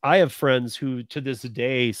 Because I have friends who to this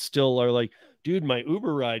day still are like, dude, my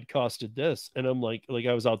Uber ride costed this. And I'm like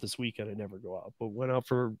I was out this weekend. I never go out, but went out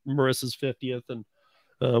for Marissa's 50th. And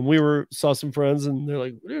we saw some friends and they're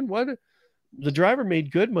like, dude, why did the driver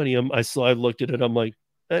made good money? I looked at it. I'm like,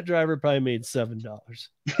 that driver probably made $7.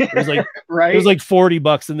 It was like, right. It was like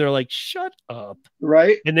 $40. And they're like, shut up.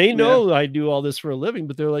 Right. And they know I do all this for a living,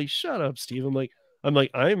 but they're like, shut up, Steve. I'm not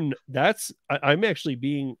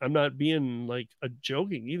being like a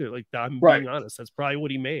joking either. Like, I'm being honest. That's probably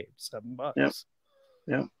what he made, $7.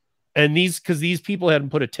 Yeah. And because these people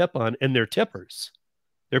hadn't put a tip on, and they're tippers.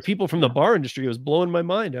 They're people from the bar industry. It was blowing my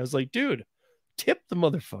mind. I was like, dude, tip the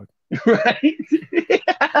motherfucker. Right.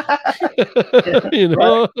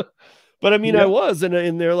 Right. But I mean, I was,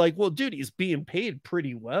 and they're like, well, dude, he's being paid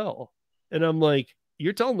pretty well. And I'm like,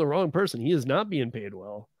 you're telling the wrong person. He is not being paid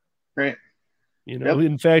well. Right.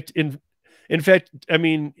 In fact, I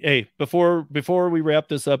mean, hey, before we wrap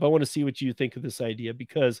this up, I want to see what you think of this idea,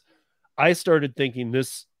 because I started thinking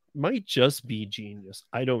this might just be genius.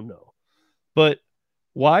 I don't know. But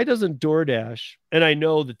why doesn't DoorDash, and I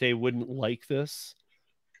know that they wouldn't like this,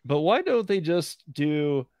 but why don't they just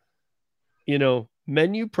do,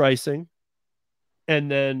 menu pricing,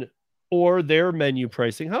 and then, or their menu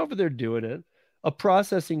pricing, however they're doing it, a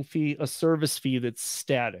processing fee, a service fee that's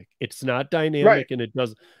static. It's not dynamic, and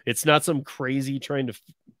it's not some crazy trying to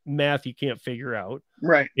math you can't figure out.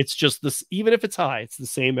 Right. It's just this, even if it's high, it's the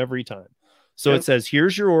same every time. So it says,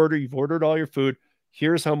 here's your order. You've ordered all your food.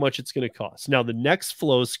 Here's how much it's going to cost. Now the next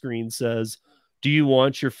flow screen says, do you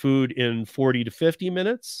want your food in 40 to 50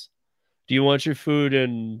 minutes? Do you want your food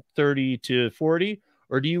in 30 to 40?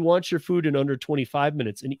 Or do you want your food in under 25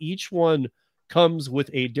 minutes? And each one comes with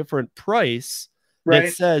a different price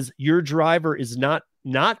that says your driver is not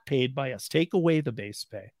paid by us. Take away the base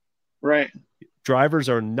pay. Right. Drivers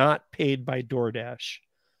are not paid by DoorDash.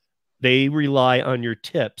 They rely on your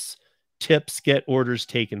tips. Tips get orders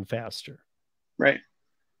taken faster. Right.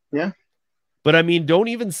 Yeah. But I mean, don't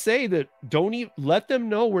even say that. Don't even let them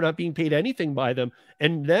know we're not being paid anything by them.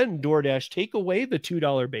 And then DoorDash, take away the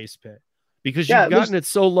 $2 base pay, because you've gotten it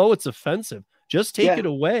so low, it's offensive. Just take it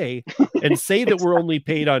away and say that we're only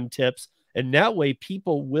paid on tips. And that way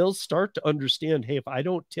people will start to understand, hey, if I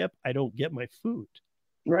don't tip, I don't get my food.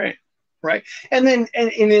 Right. Right. And then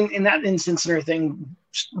in that instance and everything,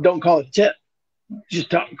 don't call it a tip.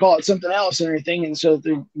 Just call it something else and everything. And so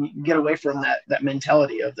you get away from that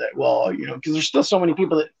mentality of that. Well, because there's still so many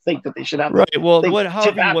people that think that they should have. Right. Well,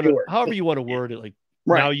 however you want to word it, like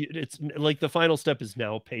now it's like the final step is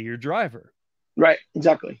now pay your driver. Right.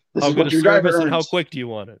 Exactly. This is what your driver earns. And how quick do you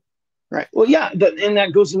want it? Right. Well, yeah. And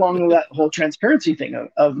that goes along with that whole transparency thing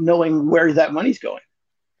of knowing where that money's going.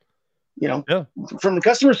 From the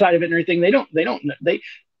customer side of it and everything,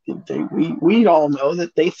 we all know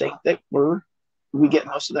that they think that we get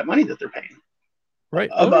most of that money that they're paying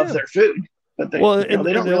above their food, but they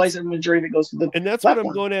don't realize the majority of it goes to the and that's platform.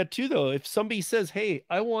 What I'm going at too, though. If somebody says, hey,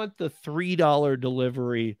 I want the $3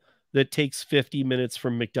 delivery that takes 50 minutes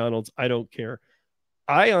from McDonald's, I don't care.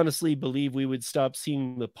 I honestly believe we would stop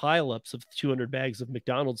seeing the pileups of 200 bags of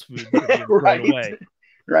McDonald's food that are being thrown away.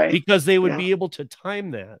 Right. Because they would be able to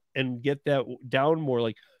time that and get that down more.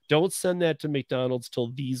 Like, don't send that to McDonald's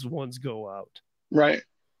till these ones go out. Right.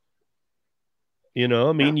 I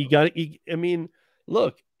mean,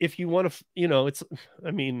 look, if you want to,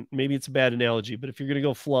 maybe it's a bad analogy, but if you're going to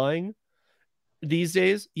go flying these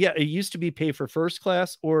days, it used to be pay for first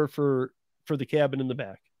class or for the cabin in the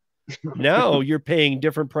back. Now you're paying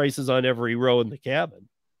different prices on every row in the cabin.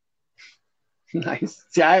 Nice.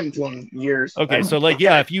 See, I haven't flown in years. Okay. So let's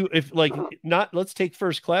take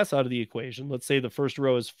first class out of the equation. Let's say the first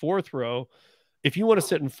row is fourth row. If you want to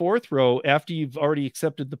sit in fourth row after you've already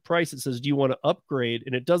accepted the price, it says, do you want to upgrade?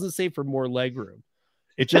 And it doesn't say for more leg room.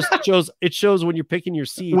 It just shows when you're picking your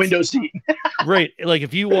seats. Window seat. Right. Like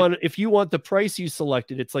if you want the price you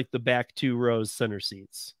selected, it's like the back 2 rows center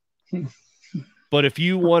seats. But if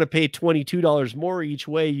you want to pay $22 more each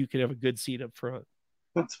way, you can have a good seat up front.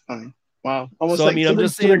 That's funny. Wow. Almost I'm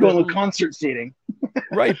just saying they're going with concert seating.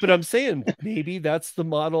 Right, but I'm saying maybe that's the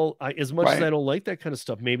model. As much as Right. I don't like that kind of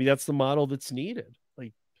stuff, maybe that's the model that's needed.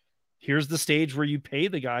 Like, here's the stage where you pay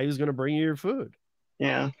the guy who's going to bring you your food.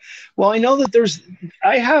 Yeah. Well, I know that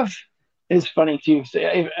I have, it's funny too. So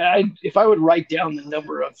if I would write down the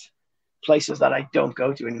number of places that I don't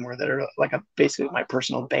go to anymore that are like basically my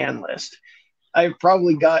personal ban list, I've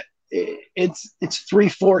probably got, it's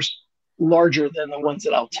three-fourths larger than the ones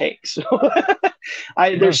that I'll take. So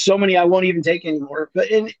Yeah. there's so many I won't even take anymore.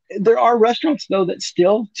 There are restaurants though that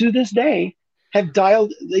still to this day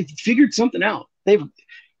they've figured something out.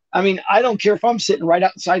 I mean, I don't care if I'm sitting right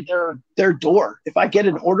outside their door. If I get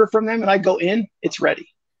an order from them and I go in, it's ready.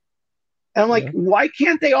 And I'm like, Yeah. why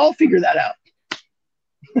can't they all figure that out?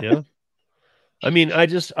 Yeah. I mean, I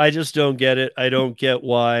just don't get it. I don't get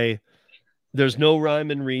why there's no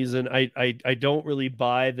rhyme and reason. I don't really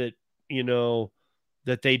buy that,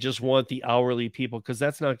 that they just want the hourly people, because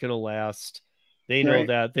that's not going to last. They know Right.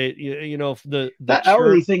 that the That churn.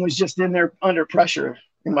 hourly thing was just in there under pressure,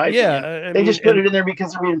 in my opinion. Yeah, I They mean, just put and it in there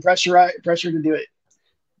because they're being pressure to do it.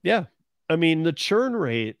 yeah, I mean, the churn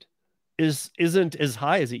rate isn't as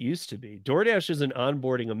high as it used to be. DoorDash isn't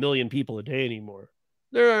onboarding 1 million people a day anymore.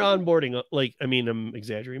 They're onboarding like, I mean, I'm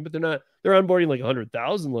exaggerating, but they're onboarding like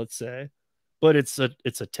 100,000, let's say, but it's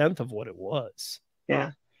a tenth of what it was.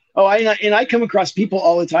 Yeah. Oh, I come across people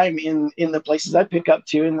all the time in the places I pick up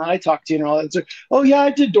to and I talk to and all that. It's like, oh yeah,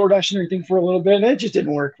 I did DoorDash and everything for a little bit and it just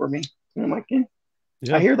didn't work for me. And I'm like,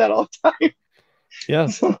 I hear that all the time. Yeah.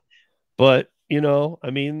 But I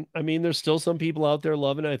mean, there's still some people out there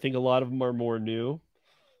loving it. I think a lot of them are more new.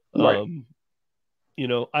 Right.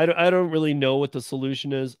 I don't really know what the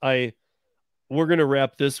solution is. We're gonna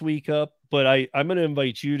wrap this week up, but I'm gonna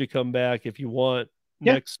invite you to come back if you want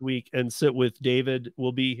Yeah. next week and sit with David.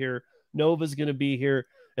 We'll be here. Nova's gonna be here,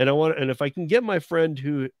 and if I can get my friend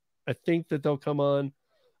who I think that they'll come on.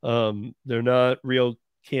 They're not real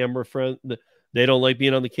camera friend. They don't like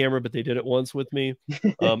being on the camera, but they did it once with me.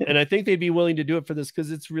 And I think they'd be willing to do it for this, because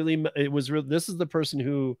this is the person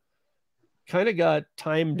who kind of got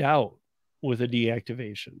timed out with a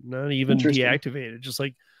deactivation, not even Interesting. deactivated. Just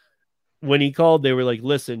like when he called, they were like,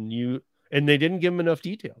 listen, and they didn't give him enough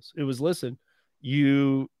details. It was, listen,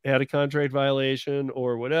 you had a contract violation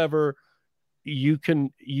or whatever. You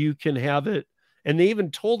can have it. And they even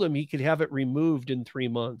told him he could have it removed in 3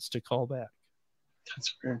 months to call back.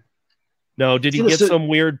 That's weird. Now, did he get some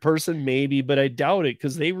weird person? Maybe, but I doubt it,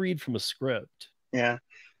 because they read from a script. Yeah.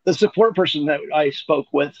 The support person that I spoke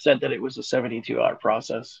with said that it was a 72-hour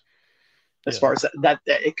process. As far as that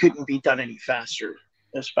it couldn't be done any faster.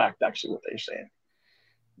 That's fact, actually, what they're saying.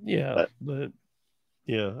 Yeah, but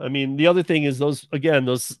yeah, I mean, the other thing is those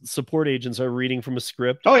support agents are reading from a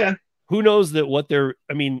script. Oh yeah. Who knows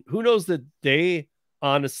who knows that they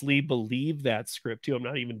honestly believe that script too? I'm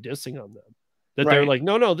not even dissing on them. That they're like,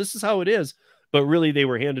 no, this is how it is. But really, they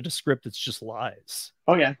were handed a script that's just lies.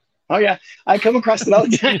 Oh yeah. I come across it all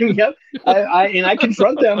the time. Yep. I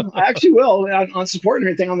confront them. I actually will on support and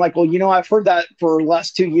everything. I'm like, well, I've heard that for the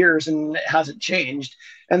last 2 years and it hasn't changed.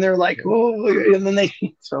 And they're like, oh, and then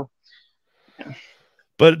yeah.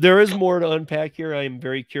 But there is more to unpack here. I'm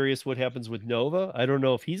very curious what happens with Nova. I don't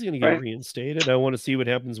know if he's going to get reinstated. I want to see what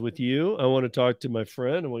happens with you. I want to talk to my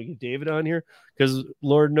friend. I want to get David on here, because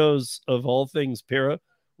Lord knows, of all things, Para,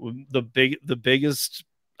 the biggest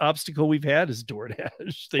obstacle we've had is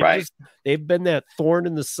DoorDash. They've been that thorn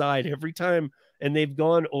in the side every time, and they've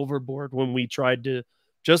gone overboard when we tried to.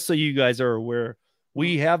 Just so you guys are aware,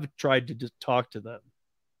 we have tried to talk to them.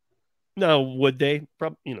 Now, would they?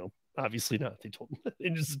 Probably, obviously not. They told me they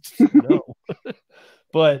just no.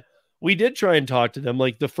 But we did try and talk to them.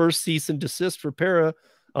 Like, the first cease and desist for Para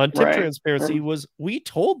on tip transparency was, we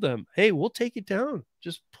told them, hey, we'll take it down.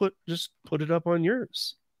 Just put it up on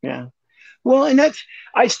yours. Yeah. Well, and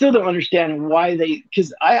I still don't understand why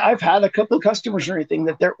because I've had a couple of customers or anything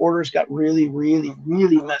that their orders got really, really,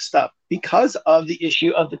 really messed up because of the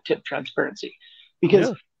issue of the tip transparency.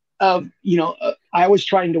 Because, I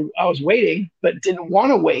was waiting, but didn't want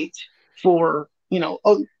to wait for,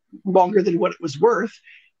 longer than what it was worth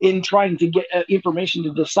in trying to get information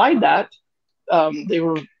to decide that. They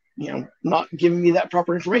were, not giving me that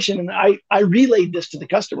proper information. And I relayed this to the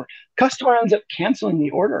customer. Customer ends up canceling the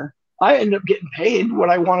order. I ended up getting paid what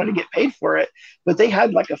I wanted to get paid for it, but they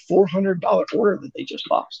had like a $400 order that they just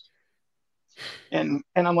lost. And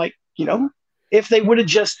I'm like, if they would have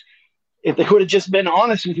just been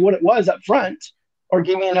honest with what it was up front, or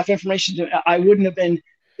gave me enough information I wouldn't have been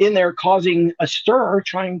in there causing a stir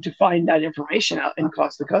trying to find that information out and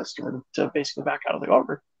cause the customer to basically back out of the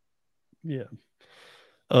order. Yeah.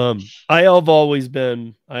 I always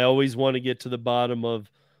want to get to the bottom of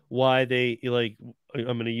why they like. I'm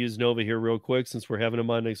going to use Nova here real quick since we're having him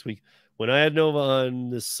on next week. When I had Nova on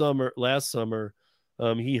last summer,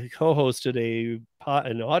 he co-hosted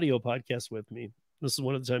an audio podcast with me. This is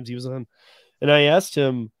one of the times he was on, and I asked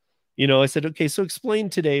him, I said, okay, so explain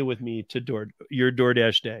today with me to your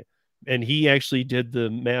DoorDash day. And he actually did the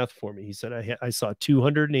math for me. He said, I saw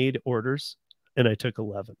 208 orders and I took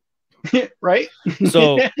 11. Right.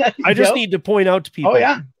 So I just need to point out to people,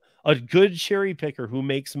 a good cherry picker who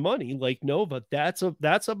makes money like Nova, that's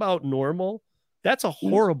about normal. That's a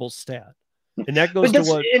horrible stat. And that goes to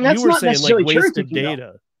what you were saying, like wasted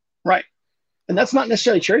data. Right. And that's not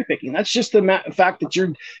necessarily cherry picking. That's just the fact that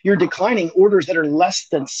you're declining orders that are less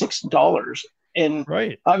than $6. And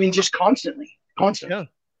right. I mean, just constantly. Yeah.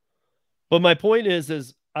 But my point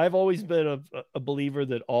is I've always been a believer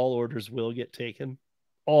that all orders will get taken.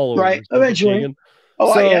 All orders right. Eventually.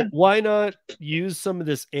 So why not use some of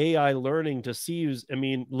this AI learning to see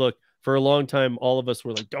look, for a long time, all of us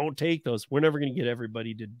were like, don't take those. We're never going to get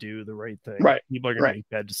everybody to do the right thing. Right. People are going to make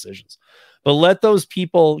bad decisions. But let those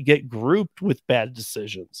people get grouped with bad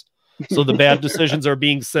decisions. So the bad decisions are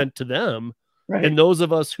being sent to them. Right. And those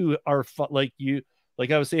of us who are like you, like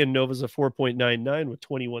I was saying, Nova's a 4.99 with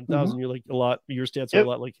 21,000. You're like your stats are a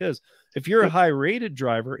lot like his. If you're a high rated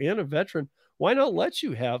driver and a veteran, why not let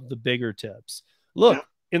you have the bigger tips? Look,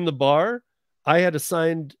 in the bar, I had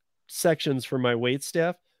assigned sections for my wait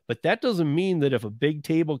staff, but that doesn't mean that if a big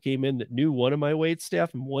table came in that knew one of my wait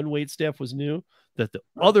staff and one wait staff was new, that the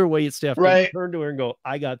other wait staff didn't turn to her and go,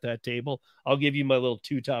 I got that table. I'll give you my little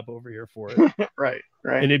 2-top over here for it. Right.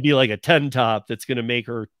 And it'd be like a 10-top that's going to make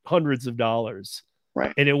her hundreds of dollars.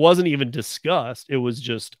 Right. And it wasn't even discussed. It was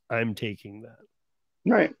just, I'm taking that.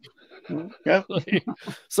 Right. Yeah.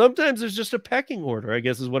 Sometimes there's just a pecking order, I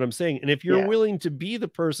guess is what I'm saying. And if you're willing to be the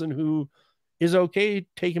person who is okay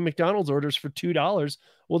taking McDonald's orders for $2,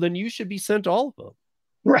 well, then you should be sent all of them.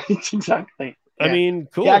 Right. Exactly. I mean,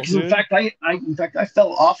 cool. Yeah, because in fact, I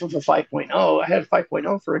fell off of a 5.0. I had a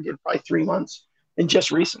 5.0 for probably 3 months, and just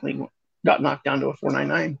recently got knocked down to a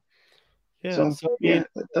 4.99. Yeah. So it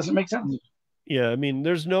doesn't make sense. Yeah, I mean,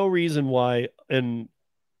 there's no reason why, and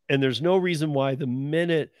there's no reason why the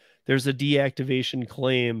minute there's a deactivation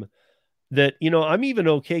claim that, I'm even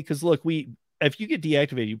okay. Because look, if you get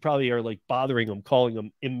deactivated, you probably are like bothering them, calling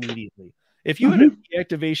them immediately. If you had a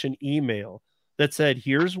deactivation email that said,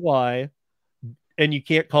 here's why, and you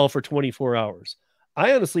can't call for 24 hours,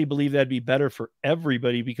 I honestly believe that'd be better for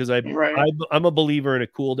everybody, because I'm a believer in a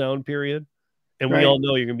cool down period. And we all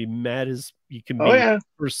know you're going to be mad as you can be. Oh, yeah.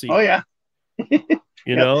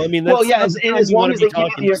 I mean, that's, as long as they give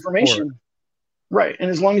you the information. Right. And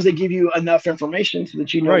as long as they give you enough information so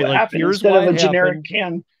that you know what happened, instead of a generic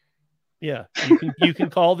can. Yeah. You can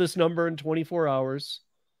call this number in 24 hours,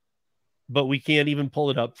 but we can't even pull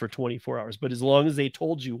it up for 24 hours. But as long as they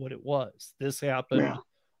told you what it was, this happened,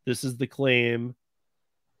 this is the claim,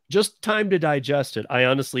 just time to digest it. I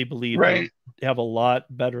honestly believe they have a lot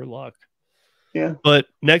better luck. Yeah. But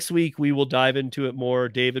next week we will dive into it more.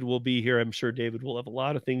 David will be here. I'm sure David will have a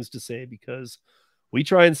lot of things to say, because we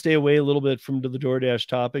try and stay away a little bit from the DoorDash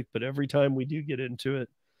topic, but every time we do get into it,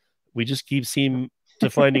 we just keep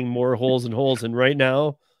finding more holes and holes. And right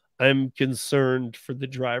now I'm concerned for the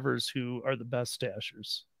drivers who are the best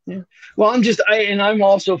stashers. Yeah. Well, I'm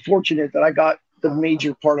also fortunate that I got the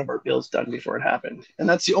major part of our bills done before it happened. And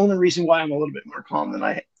that's the only reason why I'm a little bit more calm than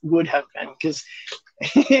I would have been, because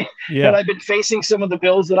had I been facing some of the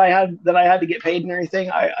bills that I had to get paid and everything,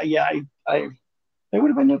 it would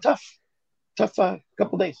have been a tough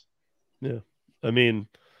couple days. Yeah. I mean,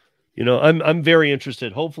 I'm very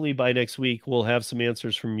interested. Hopefully by next week, we'll have some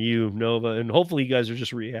answers from you, Nova, and hopefully you guys are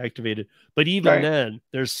just reactivated. But even then,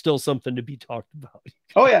 there's still something to be talked about.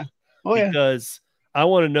 Because I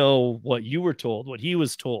want to know what you were told, what he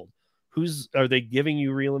was told. Are they giving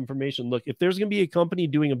you real information? Look, if there's going to be a company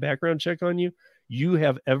doing a background check on you, you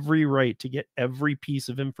have every right to get every piece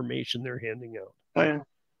of information they're handing out. Oh, yeah.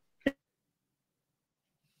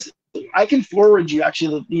 I can forward you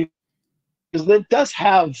actually, because it does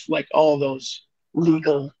have like all those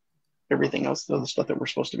legal, everything else, the stuff that we're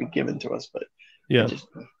supposed to be given to us. But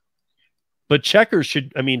but Checker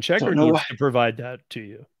needs to provide that to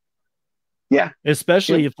you. Yeah.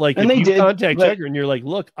 Especially if you contact Checker and you're like,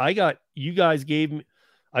 look, you guys gave me,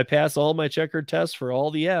 I passed all my Checker tests for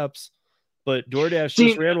all the apps, but DoorDash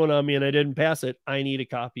just ran one on me and I didn't pass it. I need a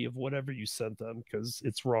copy of whatever you sent them because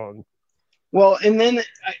it's wrong. Well, and then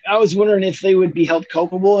I was wondering if they would be held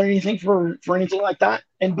culpable or anything for anything like that.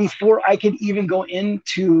 And before I could even go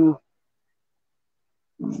into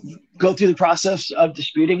go through the process of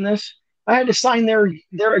disputing this. I had to sign their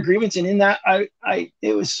agreements, and in that,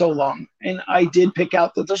 it was so long, and I did pick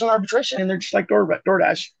out that there's an arbitration, and they're just like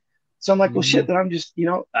DoorDash. So I'm like, well, shit. Then I'm just,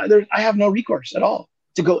 I have no recourse at all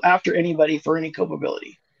to go after anybody for any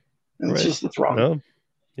culpability. And it's wrong. No.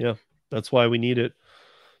 Yeah, that's why we need it.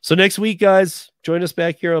 So next week, guys, join us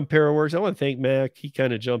back here on Paraworks. I want to thank Mac. He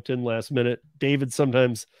kind of jumped in last minute. David's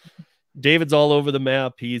all over the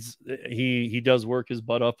map. He does work his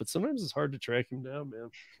butt off, but sometimes it's hard to track him down, man.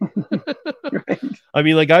 Right. I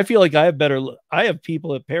mean, like, I feel like I have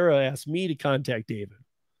people at Para ask me to contact David.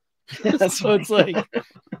 So it's like,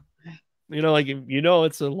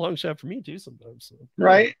 it's a long shot for me too sometimes. So.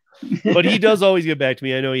 Right. But he does always get back to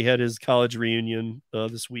me. I know he had his college reunion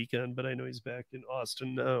this weekend, but I know he's back in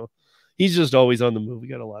Austin now. He's just always on the move. We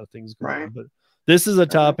got a lot of things going on, but this is a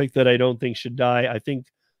topic that I don't think should die.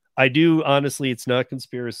 I do, honestly, it's not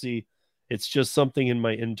conspiracy. It's just something in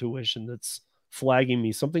my intuition that's flagging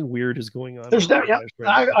me. Something weird is going on.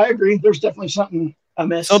 I agree. There's definitely something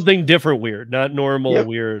amiss. Something different weird, not normal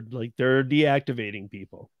weird. Like, they're deactivating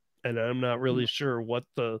people. And I'm not really sure what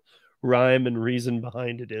the rhyme and reason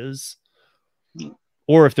behind it is.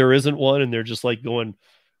 Or if there isn't one and they're just like going,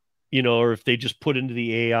 or if they just put into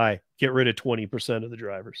the AI, get rid of 20% of the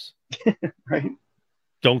drivers. Right.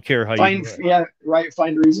 Don't care how you do it. Yeah, right.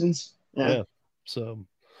 Find reasons. Yeah. So,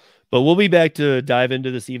 but we'll be back to dive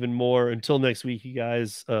into this even more. Until next week, you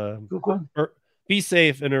guys. Cool. Be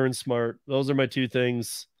safe and earn smart. Those are my two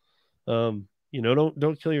things. Don't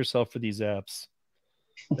kill yourself for these apps.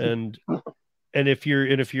 And if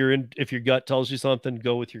your gut tells you something,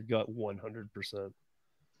 go with your gut 100%.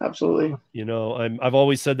 Absolutely. I've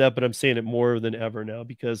always said that, but I'm saying it more than ever now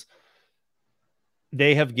because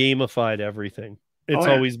they have gamified everything. It's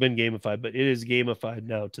always been gamified, but it is gamified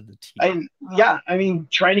now to the T. I mean,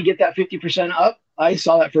 trying to get that 50% up, I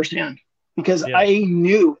saw that firsthand because I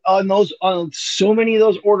knew on so many of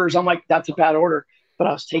those orders, I'm like, that's a bad order, but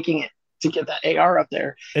I was taking it to get that AR up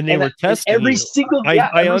there. And they were testing every you. single.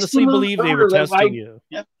 I honestly believe they were testing you.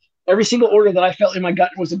 Yep. Every single order that I felt in my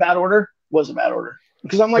gut was a bad order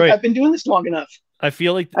because I'm like, I've been doing this long enough. I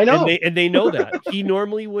feel like I know, and they know that he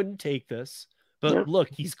normally wouldn't take this, but look,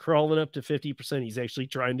 he's crawling up to 50%. He's actually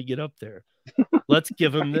trying to get up there. Let's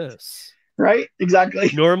give him this. Right?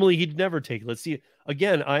 Exactly. Normally he'd never take it. Let's see.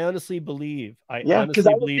 Again, I honestly believe. I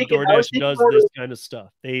believe DoorDash does this kind of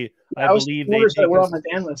stuff. I believe they take us on the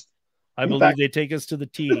ban list. I believe they take us to the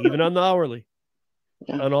T, even on the hourly,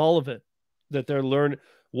 on all of it, that they're learning.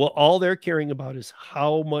 Well, all they're caring about is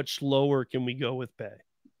how much lower can we go with pay.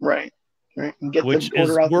 Right. Which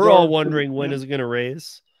is, we're all wondering when is it going to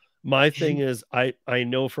raise. My thing is, I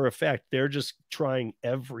know for a fact they're just trying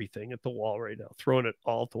everything at the wall right now, throwing it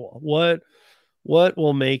all at the wall. What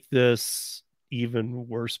will make this even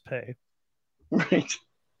worse pay? Right.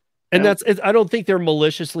 And I don't think they're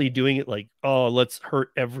maliciously doing it like, oh, let's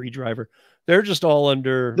hurt every driver. They're just all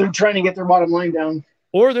under. They're trying to get their bottom line down.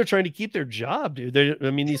 Or they're trying to keep their job, dude.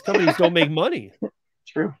 These companies don't make money.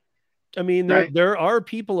 True. I mean, there are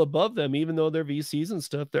people above them, even though they're VCs and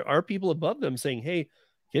stuff. There are people above them saying, hey,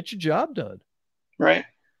 get your job done. Right.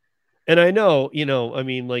 And I know,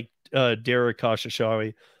 like Derek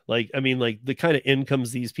Khosrowshahi, the kind of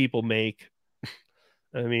incomes these people make.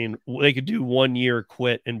 I mean, they could do 1 year,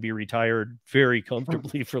 quit, and be retired very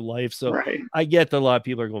comfortably for life. So I get that a lot of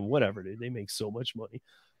people are going, whatever, dude. They make so much money.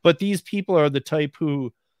 But these people are the type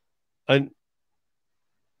who,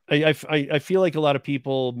 I feel like a lot of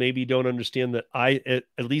people maybe don't understand that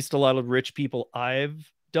at least a lot of rich people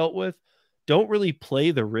I've dealt with don't really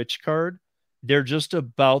play the rich card. They're just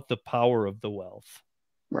about the power of the wealth.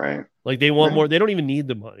 Right. Like they want more. They don't even need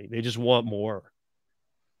the money. They just want more.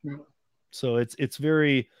 So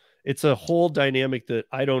it's a whole dynamic that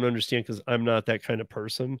I don't understand because I'm not that kind of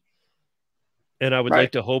person. And I would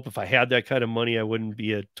like to hope if I had that kind of money, I wouldn't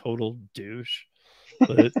be a total douche.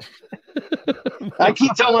 But I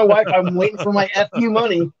keep telling my wife I'm waiting for my FU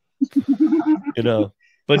money.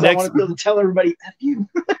 But next, I want to be able to tell everybody FU.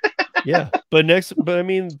 but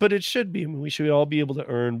it should be. I mean, we should all be able to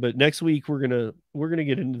earn. But next week we're gonna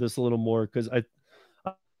get into this a little more because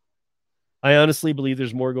I honestly believe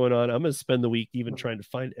there's more going on. I'm gonna spend the week even trying to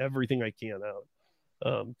find everything I can out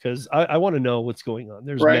because I want to know what's going on.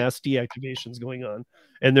 There's mass deactivations going on,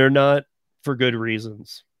 and they're not for good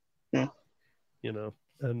reasons. Yeah.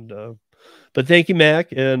 But thank you,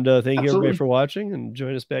 Mac, and thank you everybody for watching, and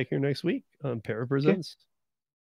join us back here next week on Para Presents.